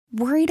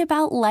Worried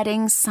about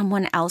letting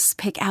someone else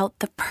pick out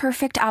the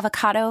perfect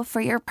avocado for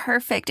your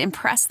perfect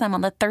impress them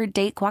on the third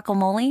date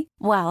guacamole?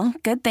 Well,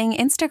 good thing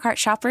Instacart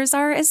shoppers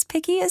are as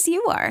picky as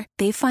you are.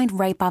 They find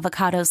ripe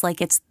avocados like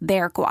it's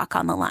their guac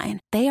on the line.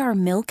 They are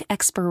milk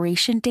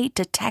expiration date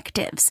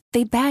detectives.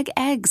 They bag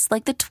eggs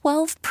like the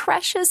 12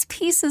 precious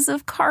pieces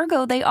of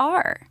cargo they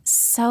are.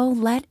 So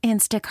let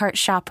Instacart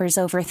shoppers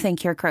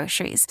overthink your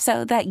groceries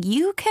so that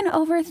you can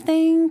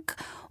overthink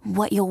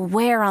what you'll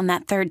wear on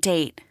that third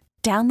date.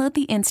 Download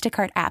the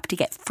Instacart app to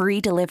get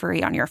free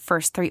delivery on your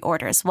first 3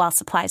 orders while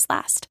supplies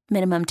last.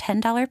 Minimum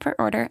 $10 per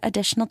order.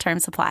 Additional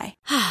terms apply.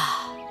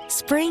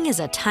 Spring is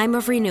a time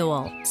of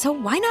renewal, so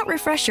why not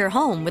refresh your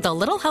home with a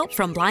little help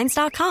from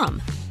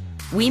Blinds.com?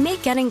 We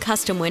make getting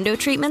custom window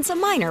treatments a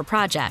minor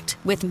project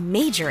with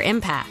major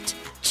impact.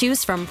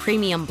 Choose from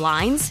premium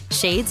blinds,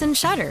 shades, and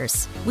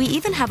shutters. We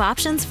even have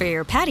options for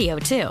your patio,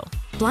 too.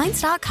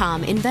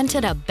 Blinds.com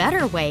invented a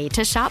better way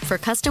to shop for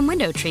custom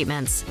window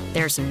treatments.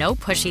 There's no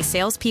pushy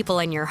salespeople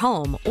in your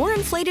home or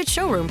inflated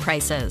showroom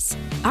prices.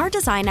 Our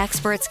design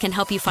experts can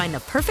help you find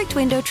the perfect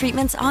window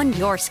treatments on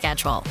your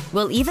schedule.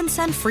 We'll even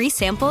send free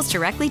samples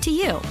directly to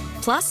you.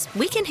 Plus,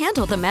 we can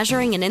handle the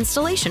measuring and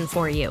installation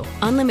for you.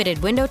 Unlimited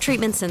window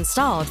treatments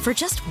installed for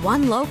just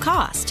one low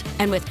cost.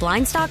 And with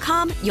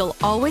Blinds.com, you'll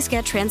always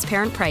get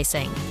transparent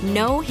pricing.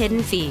 No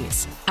hidden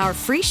fees. Our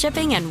free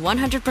shipping and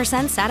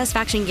 100%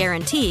 satisfaction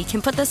guarantee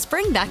can put the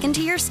spring back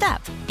into your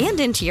step and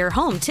into your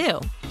home,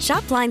 too.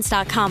 Shop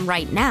Blinds.com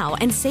right now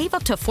and save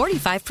up to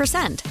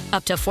 45%.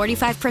 Up to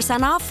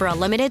 45% off for a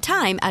limited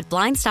time at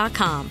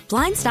Blinds.com.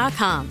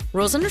 Blinds.com.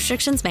 Rules and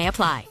restrictions may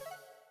apply.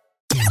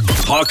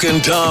 Hawk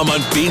and Tom on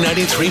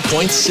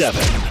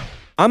B93.7.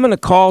 I'm going to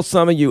call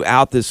some of you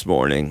out this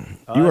morning.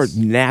 You are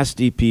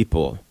nasty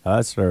people.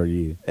 Us or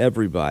you?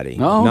 Everybody.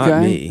 Oh, okay.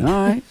 Not me. All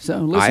right. So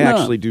listen I up.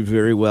 actually do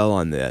very well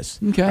on this.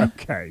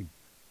 Okay.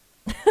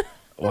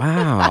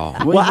 Wow.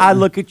 Well, I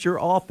look at your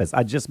office.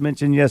 I just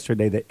mentioned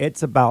yesterday that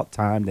it's about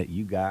time that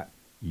you got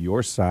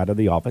your side of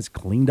the office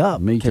cleaned up.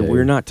 Me Okay, too.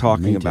 we're not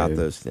talking Me about too.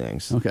 those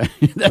things. Okay.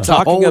 That's a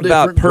Talking whole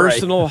about different break.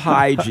 personal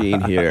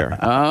hygiene here.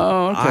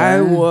 Oh, okay.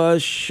 I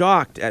was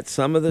shocked at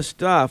some of the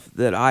stuff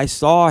that I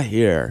saw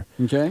here.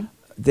 Okay.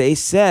 They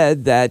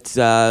said that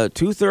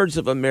 2/3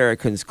 of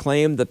Americans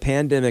claim the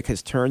pandemic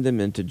has turned them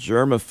into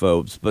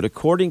germaphobes, but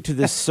according to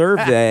this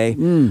survey,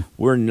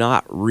 we're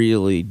not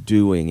really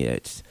doing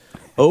it.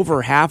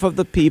 Over half of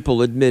the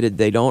people admitted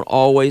they don't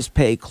always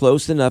pay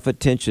close enough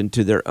attention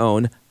to their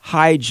own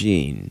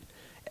hygiene,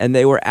 and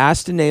they were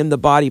asked to name the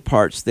body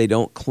parts they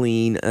don't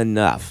clean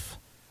enough.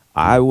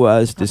 I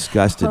was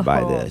disgusted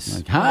by this.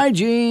 Like,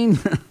 hygiene.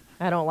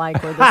 I don't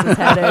like where this is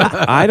headed.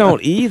 I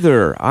don't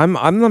either.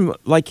 I'm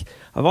like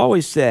I've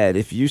always said,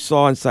 if you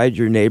saw inside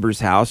your neighbor's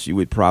house, you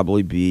would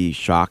probably be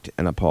shocked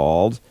and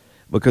appalled,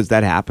 because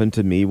that happened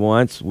to me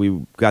once.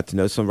 We got to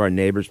know some of our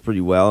neighbors pretty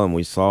well, and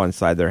we saw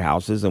inside their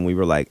houses, and we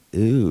were like,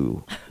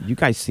 ooh, you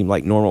guys seem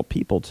like normal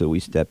people till we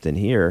stepped in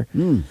here.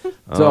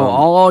 So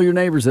all your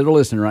neighbors that are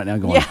listening right now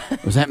going,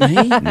 was that me?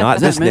 Not Is that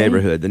this me?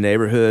 neighborhood. The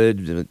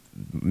neighborhood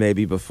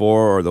maybe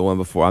before or the one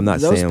before. I'm not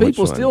Those saying which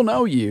people one. still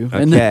know you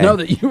and they Okay. know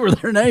that you were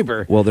their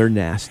neighbor. Well, they're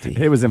nasty.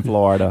 It was in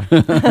Florida.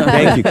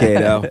 Thank you,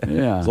 Cato.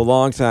 Yeah. It's a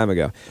long time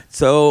ago.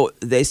 So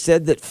they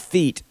said that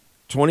feet,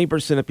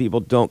 20% of people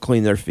don't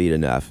clean their feet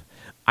enough.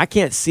 I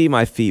can't see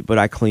my feet, but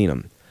I clean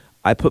them.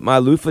 I put my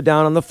loofah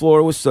down on the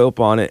floor with soap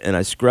on it, and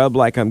I scrub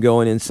like I'm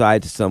going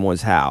inside to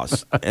someone's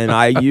house. And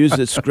I use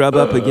a scrub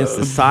up against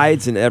the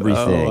sides and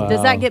everything.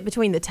 Does that get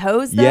between the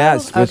toes, though?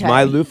 Yes, because Okay.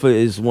 my loofah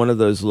is one of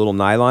those little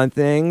nylon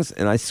things,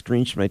 and I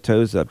scrunch my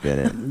toes up in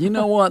it. You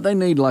know what? They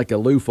need like a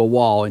loofah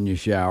wall in your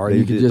shower. They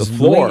You could do. just The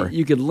floor.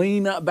 you could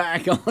lean up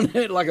back on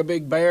it like a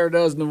big bear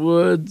does in the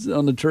woods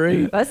on the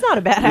tree. That's not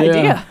a bad Yeah.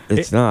 idea.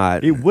 It's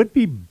not. It would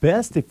be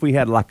best if we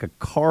had like a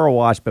car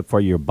wash, but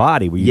for your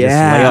body, where you Yeah.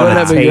 just lay on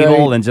That'd the be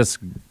table great. and just I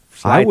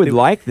slide would through.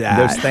 like that.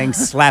 Those things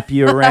slap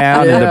you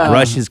around and the Yeah.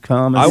 brushes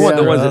come. And I want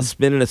the ones that stuff.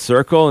 spin in a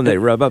circle and they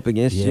rub up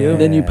against you.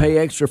 Then you pay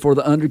extra for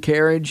the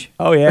undercarriage.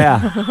 Oh,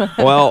 yeah.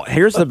 Well,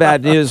 here's the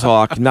bad news,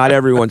 Hawk. Not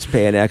everyone's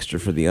paying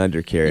extra for the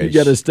undercarriage. You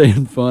got to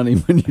stand funny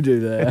when you do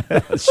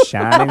that.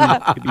 Shining.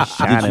 It'd be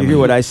shining. Did you hear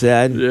what I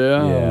said?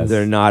 Yeah. Yes.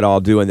 They're not all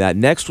doing that.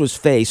 Next was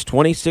face,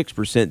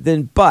 26%.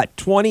 Then butt,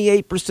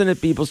 28% of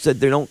people said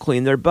they don't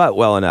clean their butt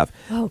well enough.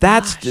 Oh,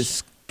 That's gosh.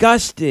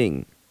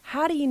 disgusting.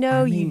 How do you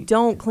know you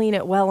don't clean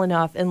it well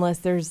enough unless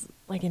there's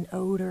like an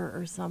odor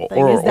or something?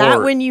 Or- Is that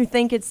or- when you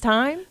think it's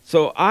time?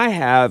 So I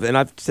have, and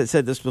I've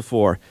said this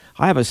before,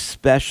 I have a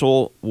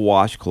special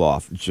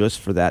washcloth just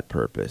for that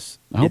purpose.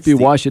 I hope It's you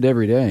the- wash it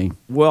every day.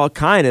 Well,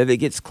 kind of. It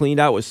gets cleaned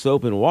out with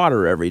soap and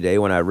water every day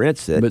when I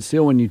rinse it. But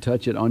still, when you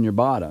touch it on your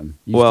bottom,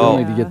 you Well-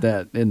 still need to get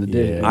that in the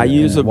dish. I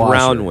use a washer.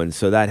 brown one,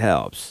 so that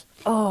helps.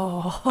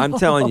 Oh. I'm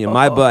telling you,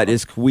 my butt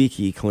is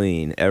squeaky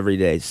clean every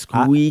day.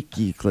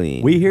 Squeaky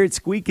clean. We hear it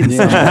squeaking Yeah.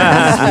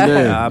 sometimes. You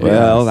do. Yeah,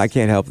 Well, I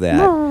can't help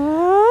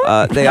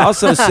that. They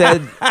also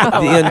said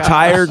the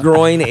entire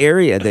groin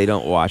area they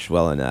don't wash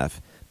well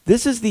enough.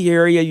 This is the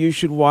area you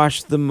should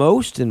wash the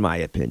most, in my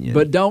opinion.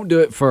 But don't do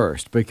it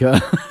first because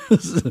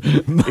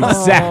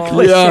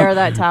Exactly. Share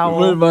that towel.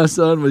 When my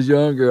son was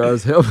younger, I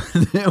was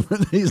helping him,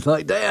 and he's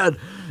like, "Dad,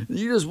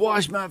 you just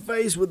wash my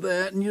face with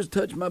that, and you just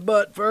touch my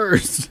butt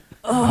first."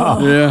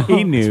 Yeah,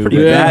 He knew. pretty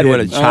Yeah, bad I when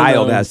a know.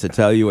 child has to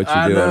tell you what you're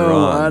I doing know,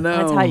 wrong. I know.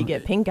 That's how you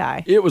get pink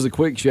eye. It was a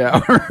quick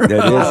shower. That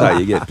is how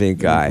you get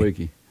pink eye.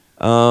 Quickie.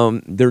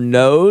 Their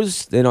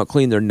nose, they don't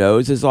clean their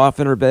nose as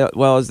often or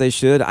well as they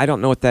should. I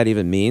don't know what that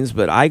even means,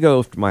 but I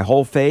go for my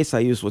whole face. I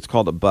use what's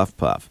called a buff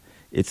puff.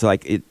 It's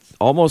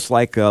almost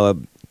like a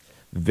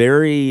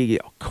very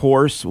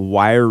coarse,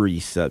 wiry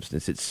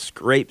substance. It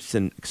scrapes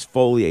and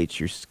exfoliates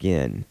your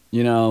skin.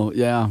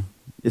 Yeah.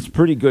 It's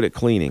pretty good at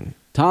cleaning.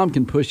 Tom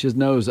can push his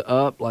nose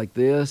up like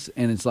this,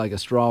 and it's like a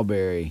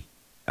strawberry.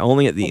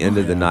 Only at the end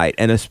of the night,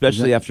 and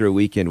especially after a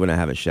weekend when I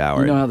have a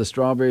shower. You know how the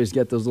strawberries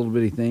get those little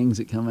bitty things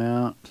that come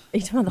out? Are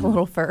you talking about the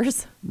little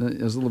furs?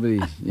 Those little bitty.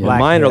 Yeah. Black-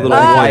 Mine are little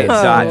Oh. white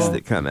dots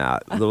that come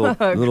out, little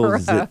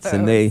zits,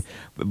 and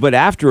But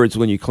afterwards,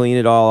 when you clean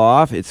it all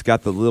off, it's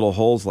got the little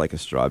holes like a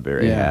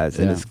strawberry Yeah, has,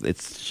 and yeah.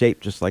 it's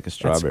shaped just like a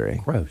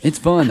strawberry. Gross. It's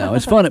fun, though.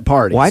 It's fun at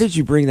parties. Why did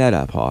you bring that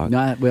up, Hog?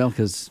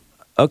 Because.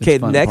 Okay,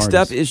 It's fun at next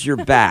up parties. is your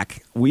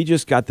back. We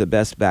just got the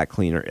best back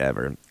cleaner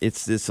ever.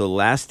 It's this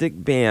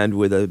elastic band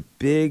with a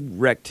big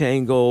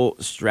rectangle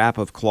strap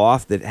of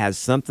cloth that has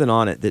something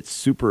on it that's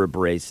super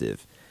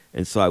abrasive.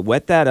 And so I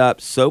wet that up,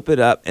 soap it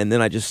up, and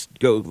then I just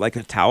go like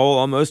a towel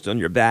almost on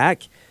your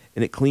back,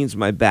 and it cleans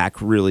my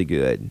back really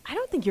good. I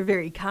don't think you're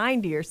very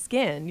kind to your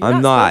skin. You're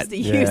I'm not. supposed to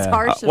use Yeah.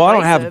 harsh Well, I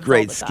don't abrasives have all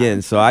great the skin,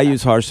 time. so I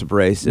use harsh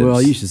abrasives.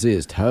 Well, you should see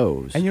his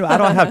toes. And I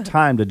don't have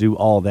time to do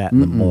all that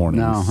in the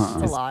mornings. No,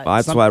 It's a lot.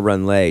 That's why I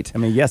run late. I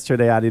mean,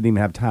 yesterday I didn't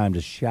even have time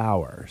to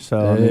shower. So,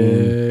 I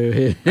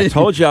mean, I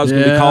told you I was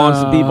going to be calling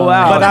some people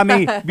out. but I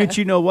mean, but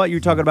you know what?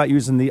 You're talking about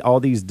using all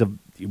these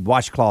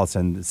washcloths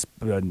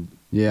and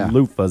Yeah.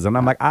 loofahs, and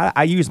I'm like,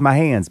 I use my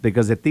hands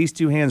because if these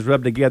two hands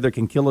rub together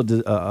can kill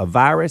a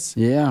virus,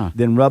 Yeah.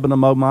 then rubbing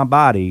them on my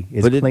body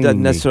is But it cleaning doesn't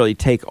me. necessarily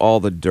take all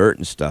the dirt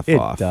and stuff It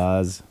off.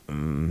 does.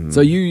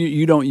 So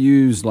you don't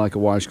use like a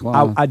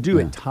washcloth? I do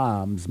Yeah. at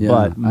times, Yeah.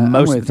 but I'm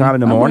most with of the time you.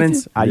 in the I'm with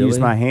mornings, you. I use Really?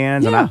 my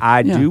hands, Yeah, and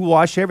I yeah. do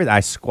wash everything. I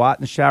squat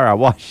in the shower. I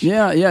wash.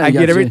 Yeah, yeah. I you get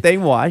got you.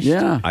 everything washed.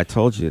 Yeah. I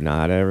told you,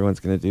 not everyone's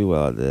going to do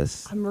well at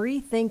this. I'm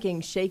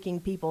rethinking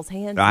shaking people's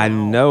hands. I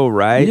now. know,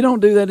 right? You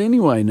don't do that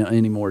anyway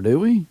anymore, do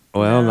we?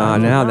 Well, No,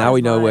 now not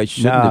we as know what it much.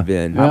 shouldn't Nah, have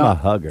been. I'm a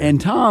hugger. And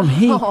Tom,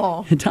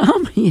 Oh.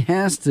 he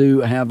has to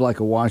have like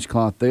a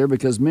washcloth there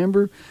because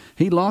remember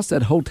he lost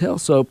that hotel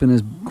soap in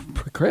his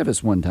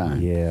crevice one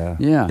time. Yeah.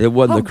 Yeah. It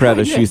wasn't the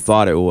crevice you goodness.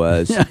 thought it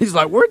was. Yeah, he's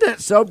like, where'd that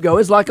soap go?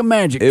 It's like a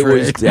magic It trick.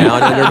 was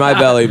down under my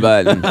belly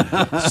button.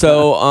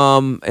 So,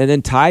 and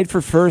then tied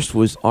for first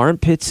was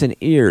armpits and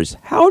ears.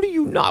 How do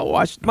you not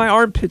wash? My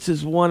armpits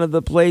is one of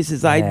the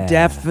places I Yeah.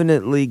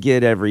 definitely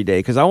get every day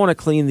because I want to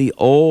clean the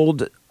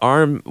old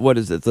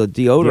the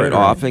deodorant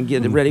off and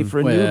get it ready for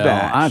a new Well,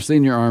 batch. I've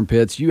seen your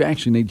armpits. You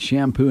actually need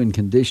shampoo and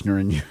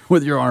conditioner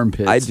with your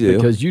armpits. I do.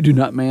 because you do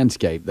not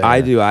manscape there.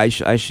 I do. I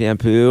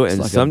shampoo, and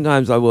like a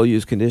sometimes I will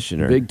use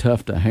conditioner. Big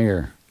tuft of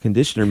hair.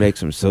 Conditioner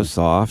makes them so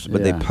soft,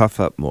 but they Yeah. puff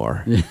up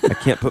more. I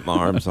can't put my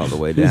arms all the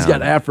way down. He's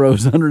got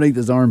afros underneath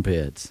his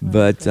armpits.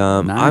 But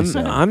Nice.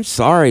 I'm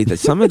sorry that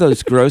some of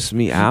those gross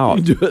me out.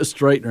 You do a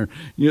straightener.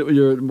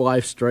 Your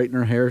wife's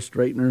straightener, hair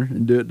straightener,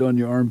 and do it on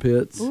your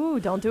armpits. Ooh,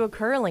 don't do a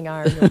curling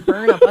iron. You'll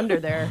burn up under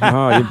there.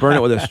 Oh, you burn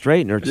it with a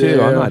straightener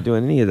too. I'm Yeah. not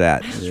doing any of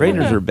that.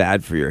 Straighteners are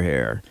bad for your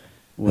hair.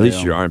 At least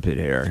Well. your armpit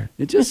hair.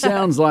 It just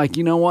sounds like,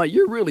 you know what,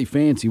 you're really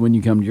fancy when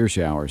you come to your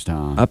showers,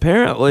 Tom.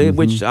 Apparently,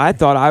 which I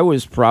thought I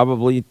was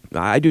probably.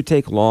 I do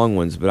take long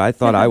ones, but I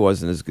thought I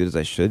wasn't as good as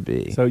I should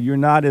be. So you're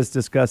not as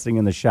disgusting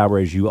in the shower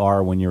as you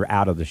are when you're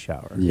out of the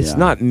shower. Yeah. It's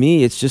not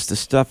me. It's just the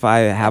stuff I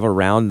have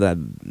around the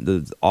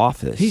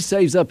office. He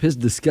saves up his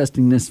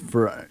disgustingness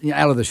for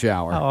out of the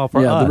shower. Oh,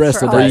 for yeah, us. the rest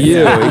For of the us.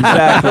 you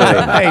exactly.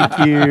 Thank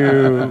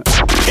you.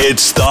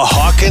 It's the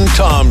Hawk and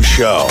Tom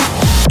Show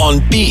on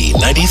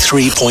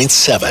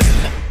B93.7.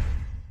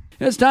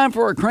 It's time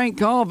for a crank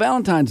call,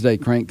 Valentine's Day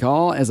crank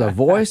call as a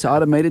voice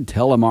automated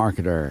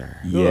telemarketer.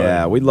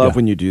 Yeah, we love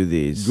when you do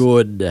these.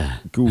 Good.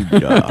 Good.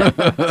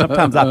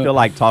 Sometimes I feel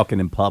like talking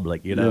in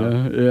public, you know.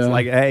 Yeah. It's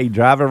like, hey,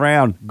 drive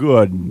around.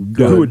 Good.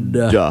 Good.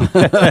 Good.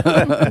 We're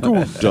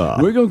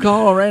going to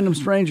call a random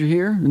stranger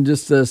here and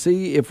just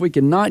see if we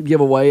can not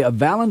give away a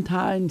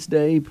Valentine's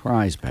Day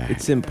prize pack.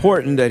 It's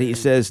important that he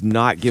says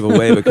not give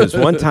away because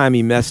one time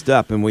he messed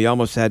up and we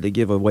almost had to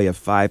give away a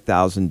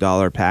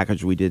 $5,000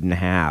 package we didn't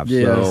have.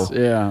 Yes, So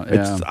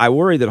yeah. I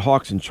worry that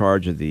Hawk's in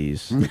charge of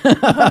these. Well,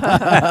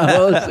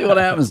 let's see what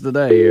happens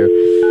today here.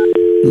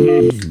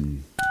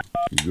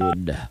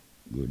 Good.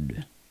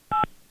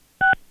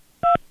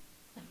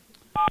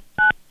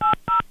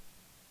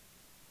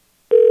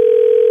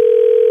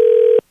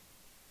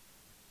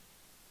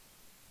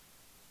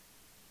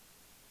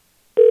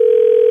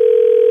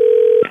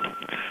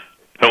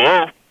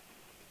 Hello?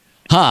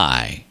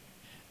 Hi.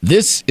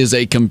 This is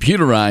a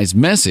computerized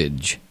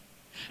message.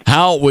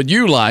 How would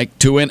you like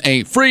to win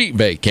a free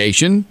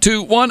vacation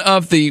to one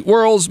of the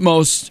world's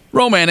most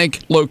romantic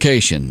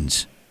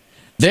locations?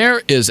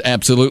 There is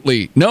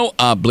absolutely no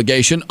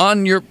obligation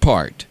on your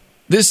part.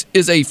 This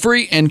is a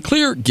free and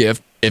clear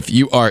gift. If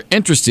you are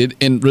interested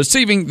in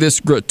receiving this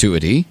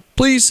gratuity,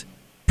 please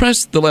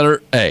press the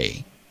letter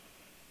A.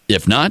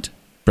 If not,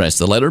 press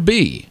the letter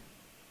B.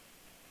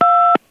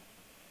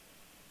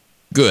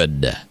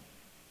 Good.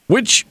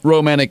 Which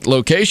romantic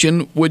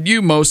location would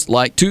you most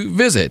like to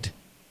visit?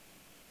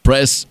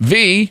 Press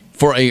V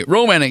for a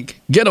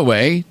romantic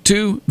getaway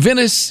to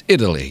Venice,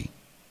 Italy.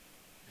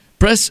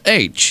 Press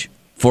H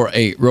for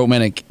a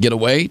romantic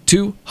getaway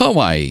to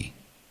Hawaii.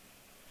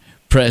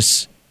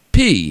 Press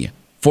P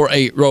for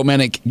a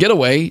romantic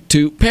getaway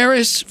to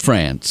Paris,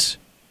 France.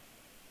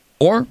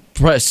 Or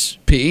press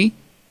P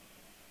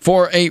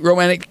for a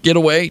romantic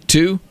getaway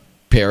to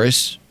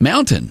Paris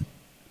Mountain.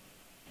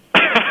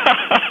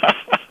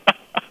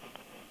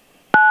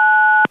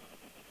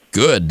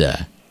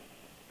 Good.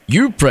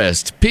 You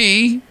pressed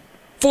P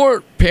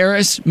for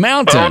Paris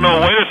Mountain. Oh,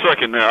 no, wait a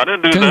second now. I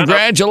didn't do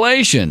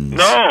Congratulations. that.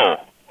 No.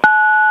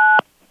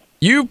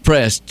 You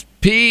pressed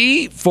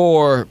P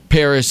for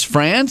Paris,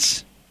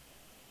 France.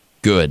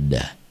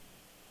 Good.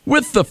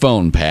 With the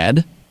phone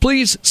pad,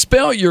 please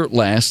spell your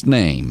last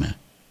name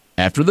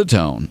after the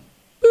tone.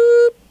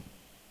 Boop.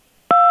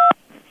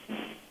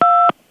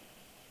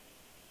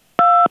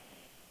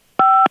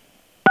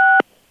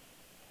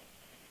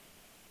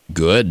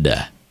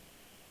 Good.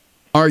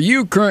 Are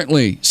you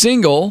currently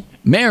single,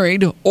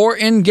 married, or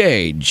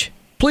engaged?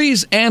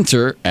 Please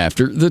answer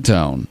after the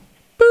tone.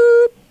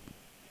 Boop.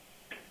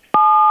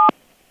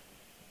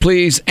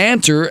 Please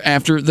answer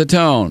after the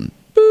tone.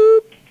 Boop.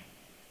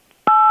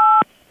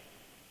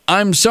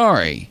 I'm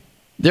sorry.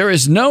 There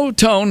is no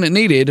tone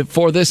needed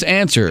for this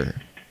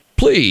answer.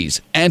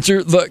 Please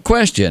answer the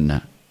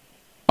question.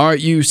 Are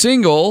you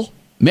single,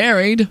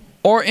 married,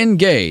 or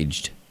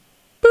engaged?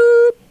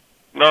 Boop.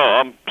 No,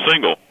 I'm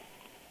single.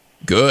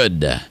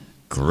 Good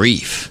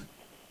grief.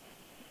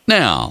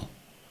 Now,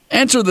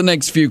 answer the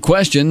next few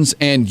questions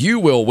and you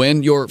will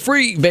win your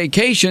free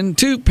vacation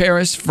to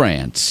Paris,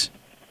 France.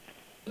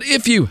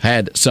 If you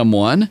had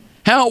someone,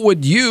 how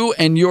would you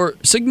and your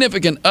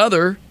significant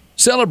other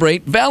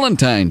celebrate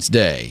Valentine's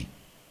Day?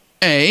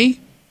 A.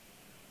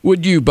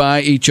 Would you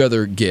buy each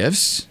other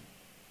gifts?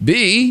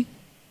 B.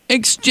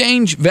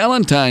 Exchange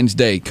Valentine's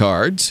Day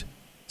cards?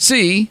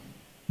 C.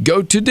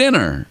 Go to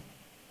dinner?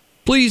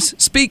 Please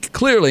speak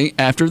clearly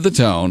after the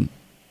tone.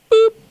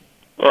 Boop.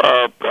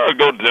 I'll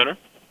go to dinner.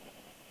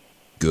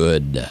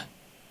 Good.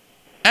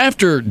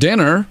 After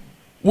dinner,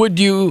 would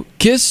you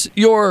kiss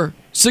your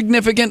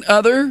significant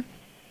other?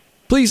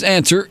 Please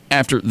answer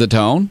after the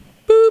tone.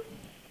 Boop.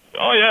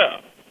 Oh,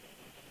 yeah.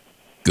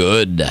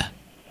 Good.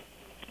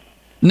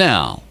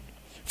 Now,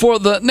 for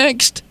the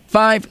next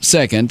 5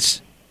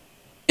 seconds,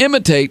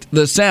 imitate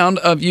the sound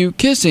of you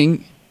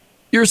kissing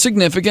your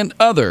significant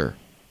other.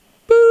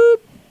 Boop.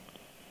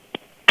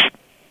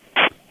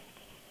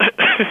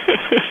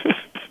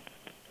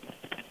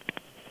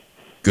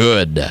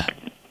 Good.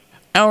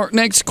 Our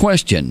next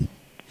question.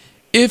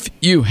 If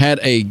you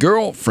had a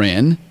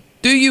girlfriend,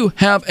 do you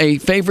have a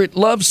favorite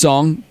love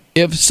song?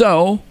 If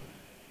so,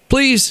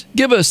 please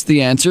give us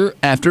the answer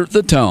after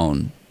the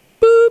tone.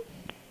 Boop.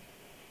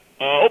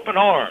 Open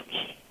Arms.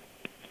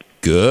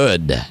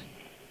 Good.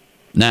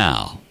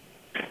 Now,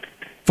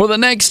 for the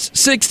next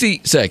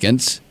 60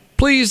 seconds,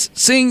 please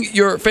sing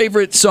your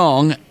favorite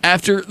song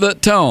after the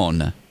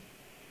tone.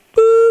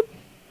 Boop.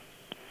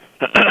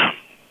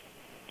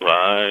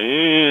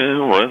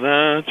 Lying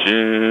without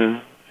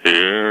you,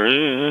 here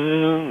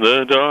in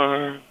the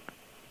dark,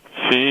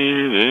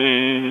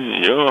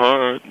 feeling your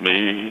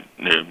heartbeat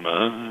near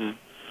mine,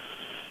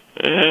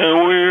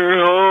 and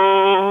we're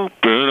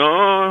open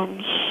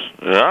arms,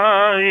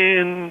 I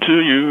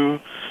into you,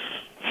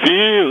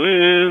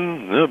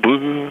 feeling the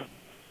blue.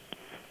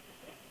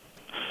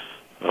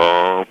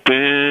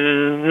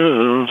 Open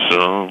your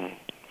song,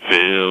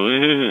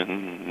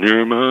 feeling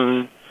your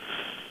mind,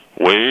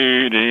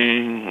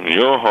 waiting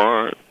your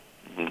heart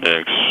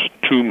next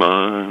to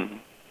mine.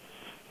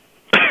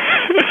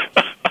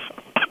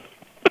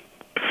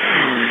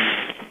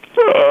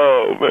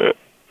 Oh, man.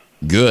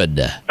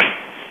 Good.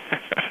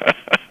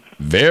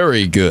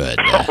 Very good.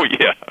 Oh,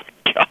 yeah.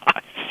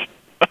 Gosh.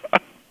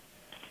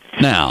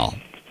 Now,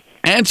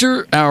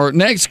 answer our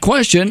next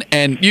question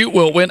and you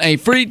will win a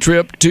free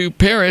trip to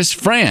Paris,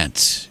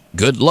 France.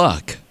 Good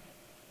luck.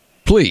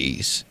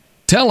 Please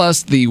tell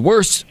us the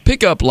worst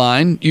pickup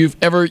line you've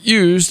ever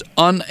used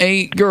on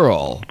a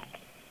girl.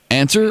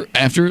 Answer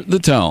after the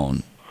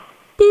tone.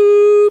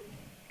 Boop.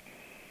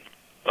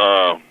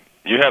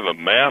 You have a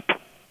map?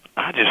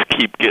 I just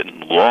keep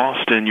getting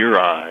lost in your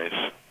eyes.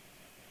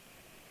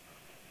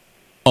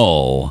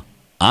 Oh,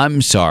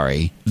 I'm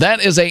sorry.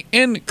 That is an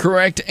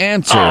incorrect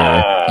answer.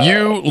 Oh,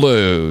 you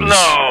lose.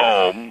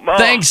 No. Mom.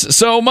 Thanks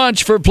so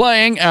much for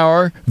playing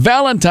our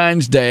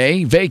Valentine's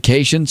Day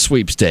vacation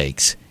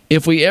sweepstakes.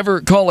 If we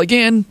ever call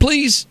again,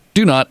 please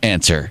do not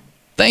answer.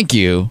 Thank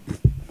you.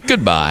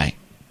 Goodbye.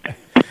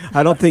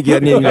 I don't think you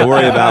had anything to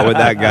worry about with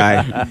that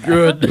guy.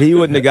 Good. He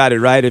wouldn't have got it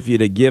right if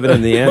you'd have given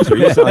him the answer.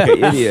 You sound like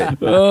an idiot.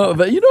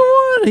 But you know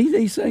what?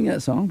 He sang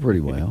that song pretty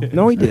well.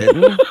 No, he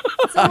didn't.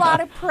 It's a lot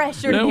of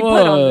pressure to It be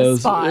put on the was.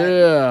 spot.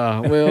 Yeah.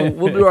 Well,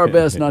 we'll do our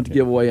best not to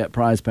give away that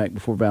prize pack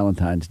before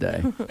Valentine's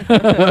Day.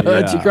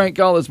 That's your crank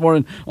call this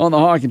morning on the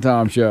Hawk and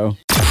Tom Show.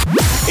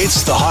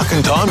 It's the Hawk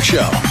and Tom Show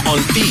on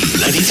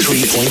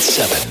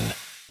B93.7.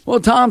 Well,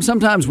 Tom,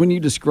 sometimes when you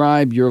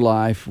describe your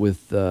life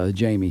with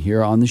Jamie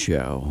here on the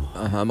show,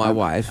 My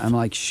wife. I'm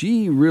like,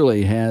 she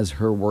really has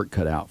her work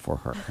cut out for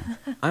her.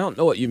 I don't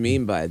know what you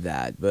mean by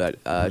that, but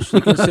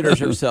she considers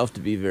herself to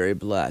be very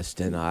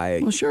blessed, and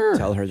I sure.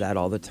 tell her that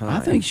all the time. I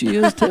think she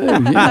is too.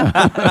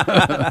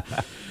 Yeah.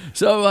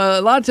 So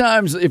a lot of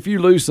times, if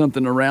you lose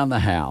something around the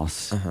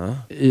house,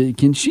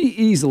 can she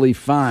easily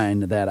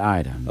find that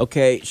item?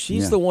 Okay,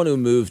 she's the one who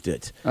moved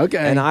it. Okay.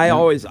 And I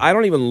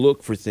don't even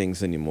look for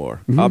things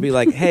anymore. I'll be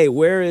like, hey,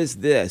 where is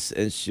this?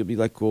 And she'll be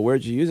like, well,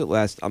 where'd you use it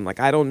last? I'm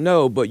like, I don't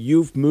know, but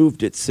you've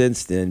moved it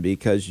since then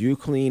because you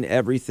clean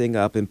everything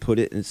up and put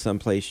it in some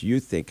place you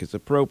think is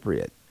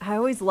appropriate. I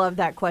always love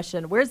that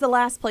question. Where's the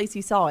last place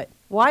you saw it?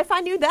 Well, if I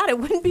knew that, it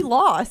wouldn't be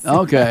lost.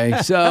 Okay.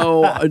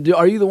 So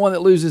are you the one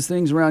that loses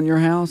things around your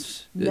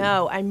house?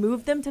 No, I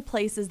move them to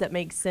places that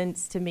make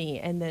sense to me,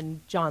 and then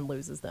John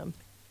loses them.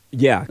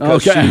 Yeah,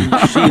 because Okay.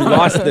 she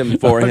lost them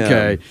for him.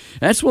 Okay.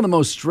 That's one of the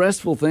most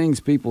stressful things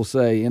people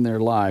say in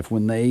their life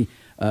when they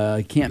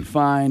can't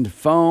find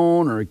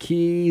phone or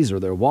keys or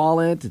their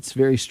wallet. It's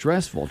very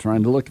stressful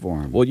trying to look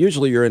for them. Well,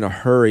 usually you're in a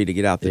hurry to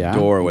get out the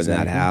door when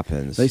that exactly.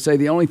 happens. They say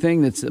the only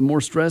thing that's more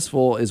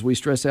stressful is we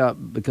stress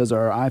out because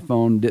our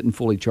iPhone didn't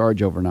fully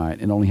charge overnight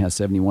and only has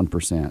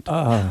 71%.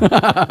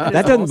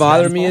 That doesn't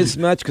bother me as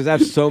much because I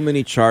have so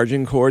many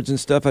charging cords and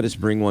stuff. I just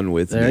bring one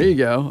with me. There you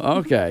go.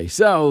 Okay.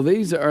 So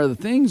these are the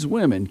things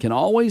women can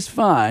always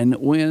find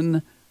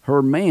when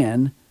her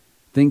man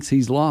thinks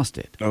he's lost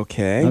it.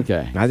 Okay.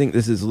 Okay. I think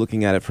this is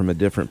looking at it from a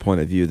different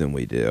point of view than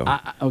we do.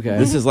 Okay.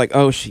 This is like,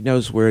 oh, she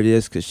knows where it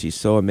is because she's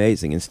so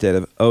amazing, instead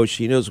of, oh,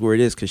 she knows where it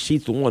is because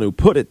she's the one who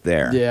put it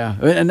there. Yeah.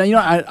 And you know,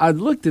 I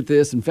looked at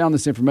this and found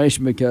this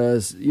information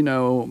because, you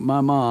know,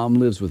 my mom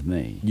lives with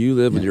me. You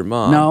live with your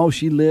mom? No,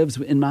 she lives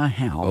in my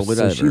house. Oh,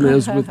 so she whatever.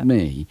 lives with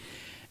me.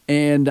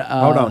 And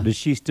Hold on. Does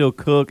she still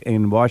cook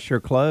and wash your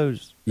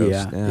clothes?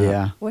 Yeah. snap.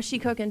 Yeah. What's she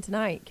cooking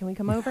tonight? Can we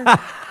come over?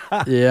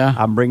 Yeah.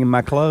 I'm bringing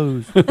my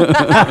clothes.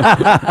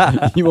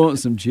 You want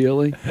some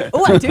chili?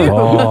 Oh, I do.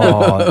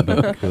 Oh,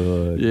 that'd be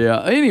good.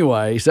 Yeah.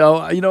 Anyway,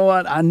 so you know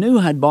what? I knew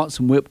I'd bought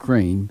some whipped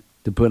cream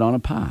to put on a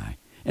pie,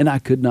 and I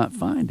could not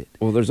find it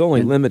Well, there's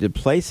only limited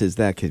places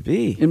that could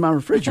be. in my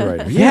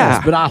refrigerator. Yeah.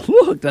 Yes, but I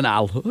looked and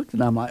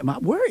I'm like,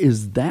 where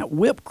is that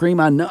whipped cream?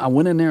 I know. I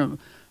went in there.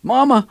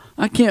 Mama,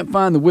 I can't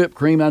find the whipped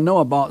cream. I know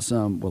I bought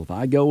some. Well, if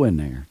I go in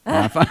there,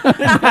 I find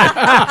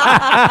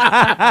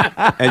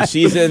And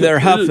she's in there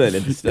huffing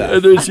and stuff.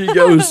 and then she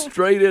goes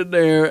straight in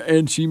there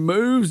and she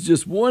moves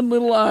just one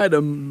little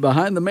item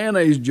behind the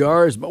mayonnaise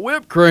jar. It's my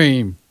whipped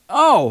cream.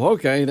 Oh,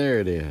 okay, there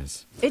it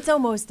is. It's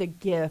almost a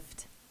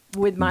gift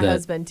with my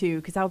husband, too,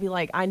 because I'll be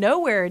like, I know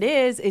where it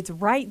is. It's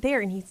right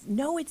there. And he's,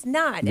 no, it's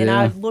not. And Yeah.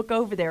 I look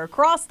over there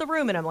across the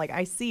room, and I'm like,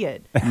 I see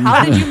it.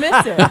 How did you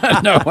miss it?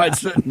 No,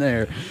 it's sitting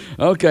there.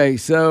 Okay,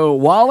 so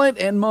wallet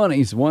and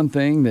money's one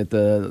thing that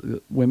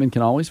the women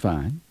can always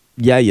find.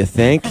 Yeah, you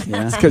think?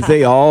 Yeah. It's because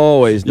they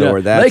always know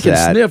where that's they can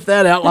at. sniff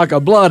that out like a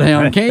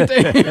bloodhound, can't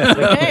they?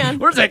 can.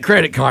 Where's that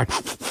credit card?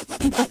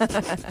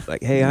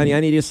 Like, hey, honey, I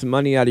need you some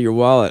money out of your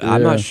wallet.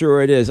 I'm Yeah. not sure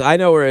where it is. I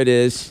know where it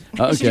is.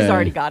 Okay. She's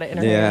already got it in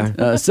her Yeah.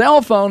 hand.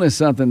 Cell phone is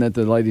something that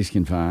the ladies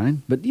can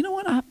find. But you know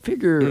what? I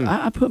figure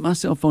I put my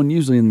cell phone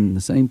usually in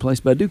the same place,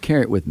 but I do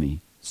carry it with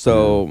me.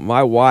 So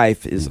my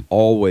wife is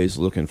always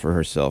looking for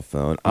her cell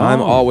phone. I'm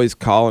Oh. always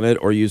calling it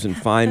or using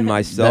Find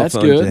My Cell That's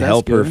Phone good, to that's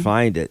help her good.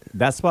 find it.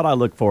 That's what I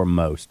look for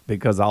most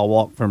because I'll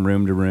walk from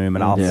room to room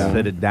and I'll Yeah.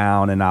 sit it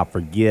down and I'll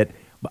forget.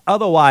 But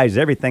otherwise,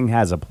 everything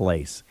has a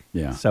place.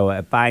 Yeah. So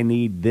if I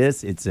need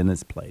this, it's in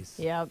its place.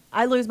 Yeah.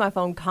 I lose my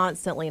phone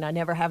constantly, and I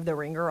never have the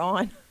ringer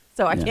on,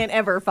 so I can't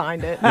ever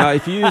find it. Now,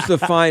 if you use the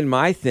Find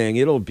My thing,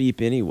 it'll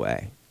beep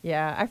anyway.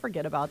 Yeah, I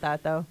forget about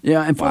that, though.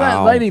 Yeah, and for Wow.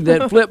 that lady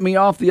that flipped me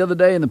off the other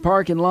day in the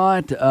parking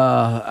lot,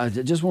 I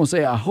just want to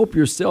say I hope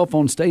your cell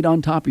phone stayed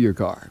on top of your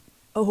car.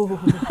 Had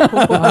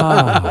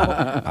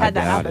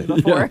that happen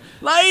before.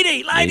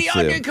 Lady on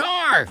too. your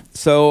car.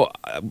 So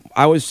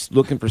I was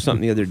looking for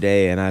something the other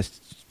day, and I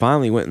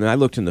finally went and I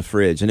looked in the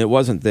fridge, and it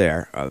wasn't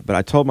there. But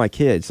I told my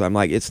kids, I'm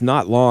like, it's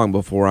not long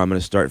before I'm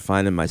going to start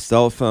finding my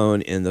cell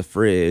phone in the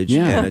fridge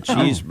Yeah. and a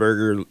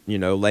cheeseburger,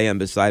 laying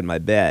beside my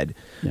bed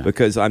Yeah.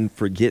 because I'm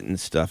forgetting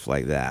stuff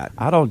like that.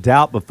 I don't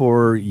doubt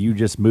before you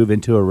just move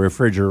into a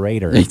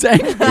refrigerator.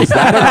 Exactly. Is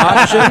that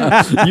an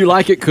option? You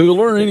like it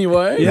cooler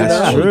anyway? Yeah,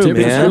 that's You know, true,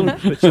 temperature- man.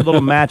 Put your little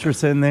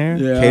mattress in there.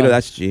 Yeah. Cato,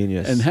 that's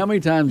genius. And how many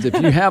times, if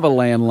you have a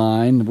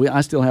landline,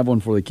 I still have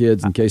one for the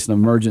kids in case of an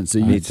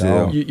emergency. Me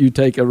too. You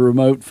take a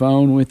remote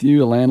phone with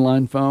you, a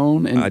landline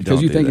phone, and I because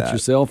don't you do think it's that. your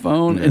cell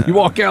phone, and you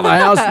walk out of the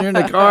house and you're in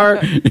the car,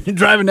 and you're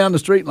driving down the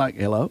street like,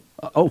 hello?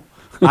 Oh.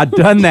 I've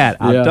done that.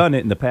 Yeah. I've done it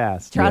in the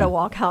past. Try to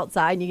walk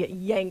outside and you get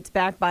yanked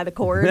back by the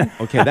cord.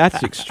 Okay,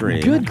 that's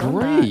extreme. Good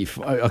grief.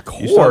 A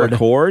cord. You saw a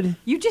cord?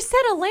 You just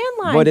said a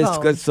landline But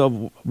phone. it's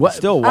so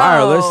still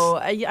wireless. Oh,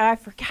 I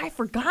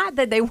forgot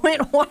that they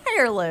went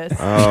wireless.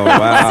 Oh,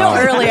 wow. It's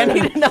still early. I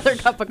need another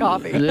cup of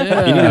coffee.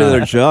 Yeah. You need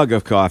another jug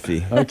of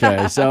coffee.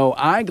 Okay, so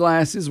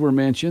eyeglasses were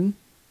mentioned.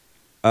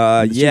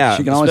 Yeah,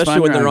 she can always especially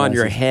find when your they're on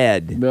your eyeglasses.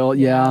 head. Well,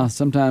 yeah,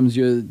 sometimes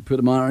you put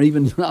them on, or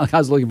even I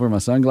was looking for my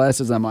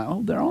sunglasses. I'm like,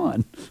 oh, they're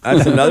on.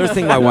 That's another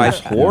thing. My wife's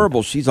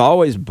horrible. She's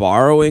always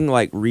borrowing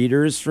like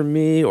readers from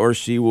me, or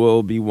she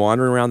will be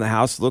wandering around the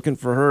house looking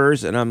for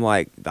hers. And I'm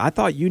like, I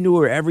thought you knew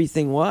where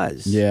everything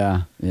was.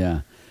 Yeah,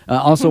 yeah.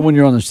 Also, when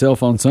you're on the cell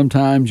phone,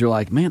 sometimes you're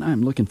like, man,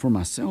 I'm looking for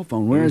my cell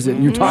phone. Where is it?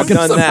 And you're talking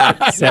Done to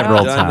that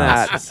Several Done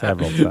times. that.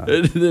 Several times.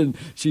 And then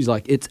she's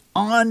like, it's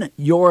on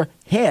your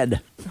head.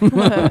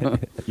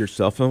 Your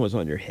cell phone was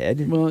on your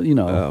head? Well, you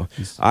know.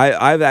 Oh,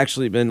 I've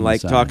actually been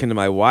like Inside. talking to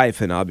my wife,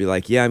 and I'll be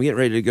like, "Yeah, I'm getting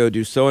ready to go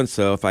do so and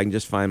so. If I can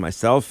just find my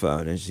cell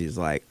phone," and she's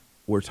like,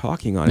 "We're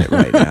talking on it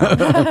right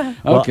now."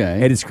 Well,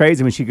 Okay. It is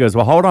crazy when she goes,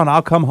 well, hold on,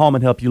 I'll come home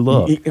and help you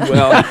look.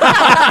 Well,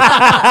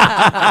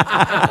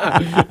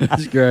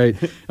 That's great.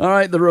 All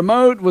right, the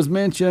remote was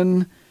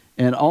mentioned,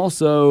 and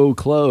also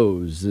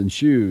clothes and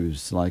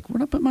shoes. Like,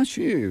 where'd I put my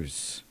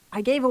shoes?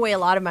 I gave away a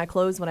lot of my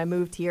clothes when I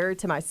moved here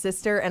to my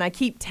sister, and I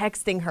keep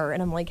texting her,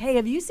 and I'm like, hey,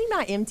 have you seen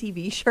my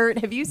MTV shirt?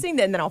 Have you seen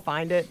that? And then I'll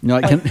find it.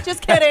 You're like, Like,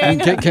 just kidding.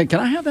 Can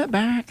I have that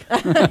back?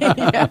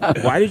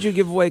 why did you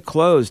give away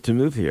clothes to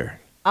move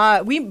here?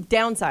 We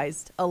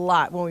downsized a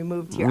lot when we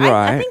moved here. I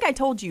Right. think I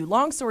told you,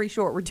 long story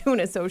short, we're doing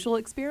a social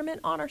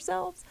experiment on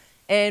ourselves,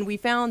 and we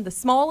found the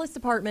smallest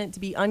apartment to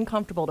be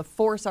uncomfortable to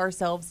force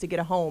ourselves to get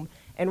a home.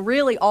 And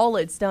really, all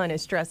it's done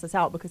is stress us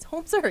out because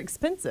homes are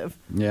expensive.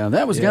 Yeah,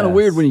 that was kind of Yes.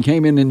 weird when you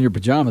came in your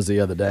pajamas the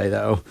other day,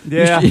 though.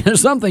 Yeah. There's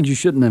some things you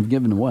shouldn't have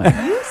given away.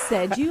 You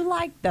said you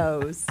liked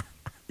those.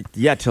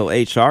 Yeah, till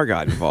HR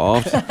got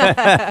involved.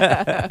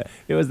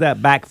 It was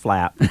that back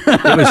flap. It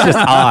was just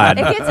odd.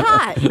 It gets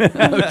hot.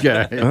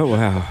 Okay. Oh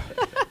wow.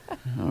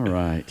 All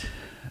right.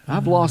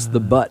 I've lost the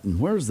button.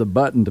 Where's the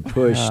button to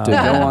push to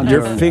go on?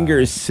 Your to- finger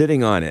is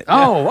sitting on it.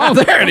 Oh,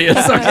 there it is.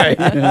 Okay.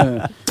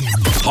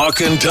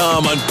 Hawk and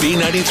Tom on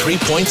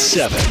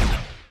B93.7.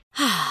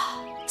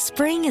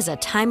 Spring is a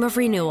time of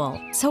renewal,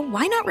 so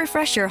why not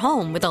refresh your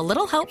home with a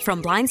little help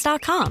from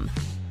Blinds.com?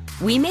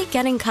 We make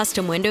getting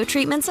custom window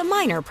treatments a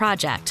minor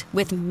project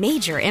with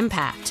major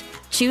impact.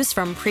 Choose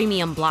from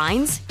premium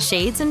blinds,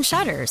 shades, and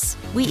shutters.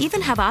 We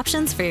even have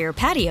options for your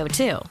patio,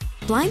 too.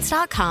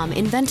 Blinds.com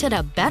invented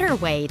a better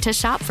way to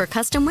shop for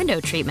custom window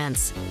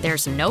treatments.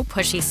 There's no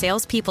pushy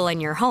salespeople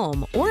in your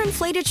home or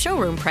inflated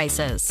showroom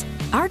prices.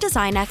 Our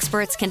design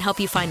experts can help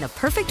you find the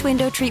perfect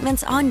window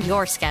treatments on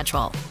your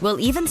schedule. We'll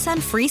even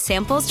send free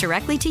samples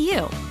directly to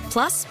you.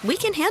 Plus, we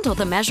can handle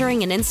the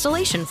measuring and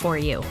installation for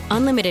you.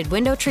 Unlimited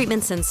window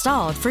treatments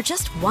installed for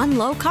just one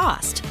low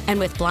cost. And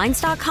with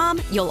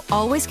Blinds.com, you'll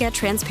always get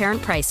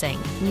transparent pricing.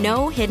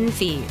 No hidden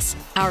fees.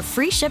 Our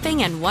free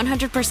shipping and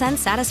 100%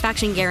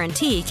 satisfaction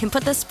guarantee can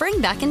put the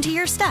spring back into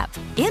your step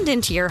and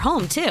into your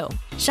home, too.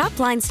 Shop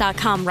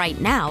Blinds.com right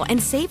now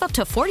and save up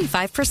to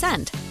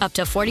 45%. Up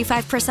to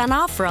 45%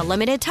 off for a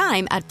limited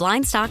time at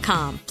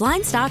Blinds.com.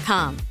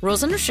 Blinds.com.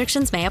 Rules and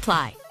restrictions may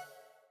apply.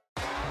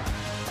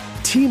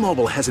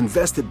 T-Mobile has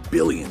invested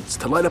billions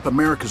to light up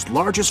America's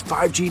largest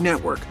 5G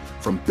network,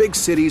 from big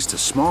cities to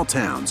small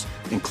towns,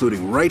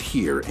 including right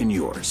here in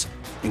yours.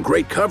 And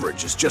great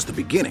coverage is just the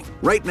beginning.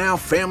 Right now,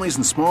 families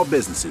and small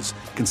businesses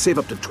can save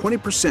up to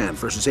 20%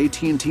 versus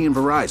AT&T and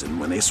Verizon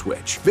when they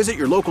switch. Visit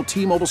your local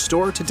T-Mobile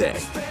store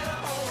today.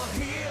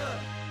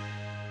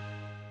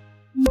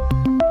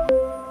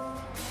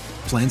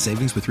 Plan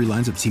savings with 3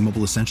 lines of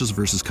T-Mobile Essentials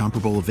versus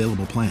comparable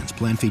available plans.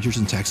 Plan features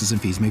and taxes and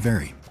fees may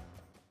vary.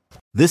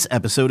 This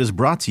episode is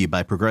brought to you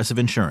by Progressive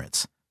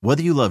Insurance.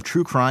 Whether you love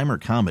true crime or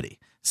comedy,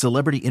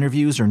 celebrity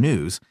interviews or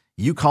news,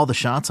 you call the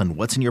shots on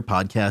what's in your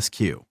podcast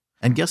queue.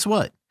 And guess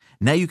what?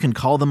 Now you can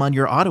call them on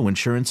your auto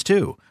insurance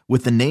too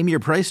with the Name Your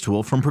Price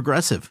tool from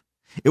Progressive.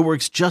 It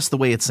works just the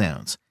way it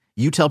sounds.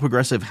 You tell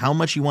Progressive how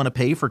much you want to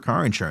pay for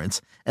car insurance,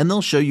 and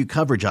they'll show you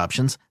coverage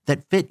options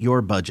that fit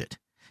your budget.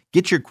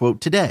 Get your quote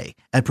today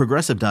at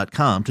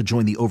Progressive.com to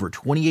join the over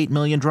 28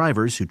 million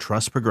drivers who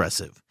trust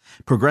Progressive.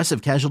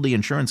 Progressive Casualty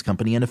Insurance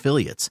Company and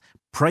Affiliates.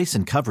 Price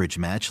and coverage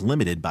match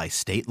limited by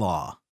state law.